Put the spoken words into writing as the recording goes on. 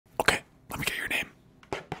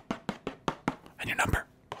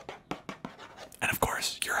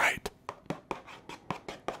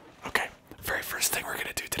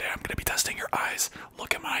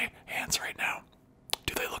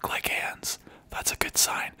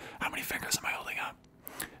sign. How many fingers am I holding up?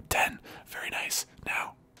 10. Very nice.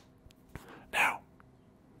 Now. Now.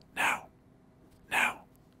 Now. Now.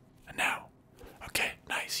 And now. Okay,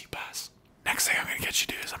 nice, you pass. Next thing I'm gonna get you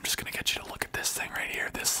to do is I'm just gonna get you to look at this thing right here,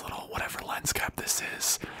 this little whatever lens cap this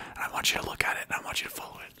is. And I want you to look at it and I want you to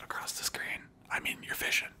follow it across the screen. I mean your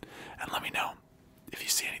vision. And let me know if you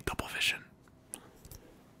see any double vision.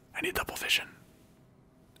 Any double vision.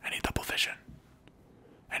 Any double vision.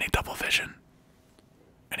 Any double vision.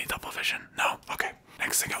 Any double vision? No? Okay.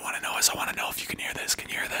 Next thing I want to know is I want to know if you can hear this. Can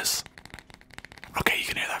you hear this? Okay, you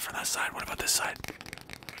can hear that from that side. What about this side?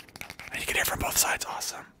 And you can hear from both sides.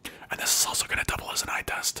 Awesome. And this is also going to double as an eye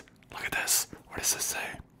test. Look at this. What does this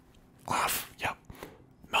say? Off. Yep.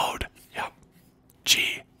 Mode. Yep.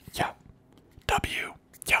 G. Yep. W.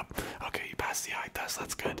 Yep. Okay, you passed the eye test.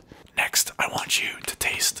 That's good. Next, I want you to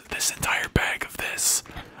taste this entire bag of this.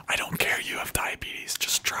 I don't care you have diabetes.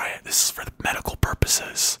 Just try it. This is for the medical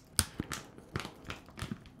purposes.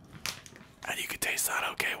 And you can taste that.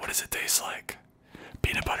 Okay, what does it taste like?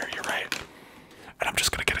 Peanut butter, you're right. And I'm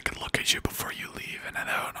just gonna get a good look at you before you leave in and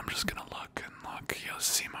out. I'm just gonna look and look. You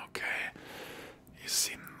seem okay. You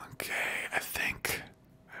seem okay. I think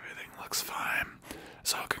everything looks fine.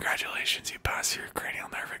 So congratulations, you passed your cranial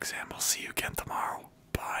nerve exam. We'll see you again tomorrow.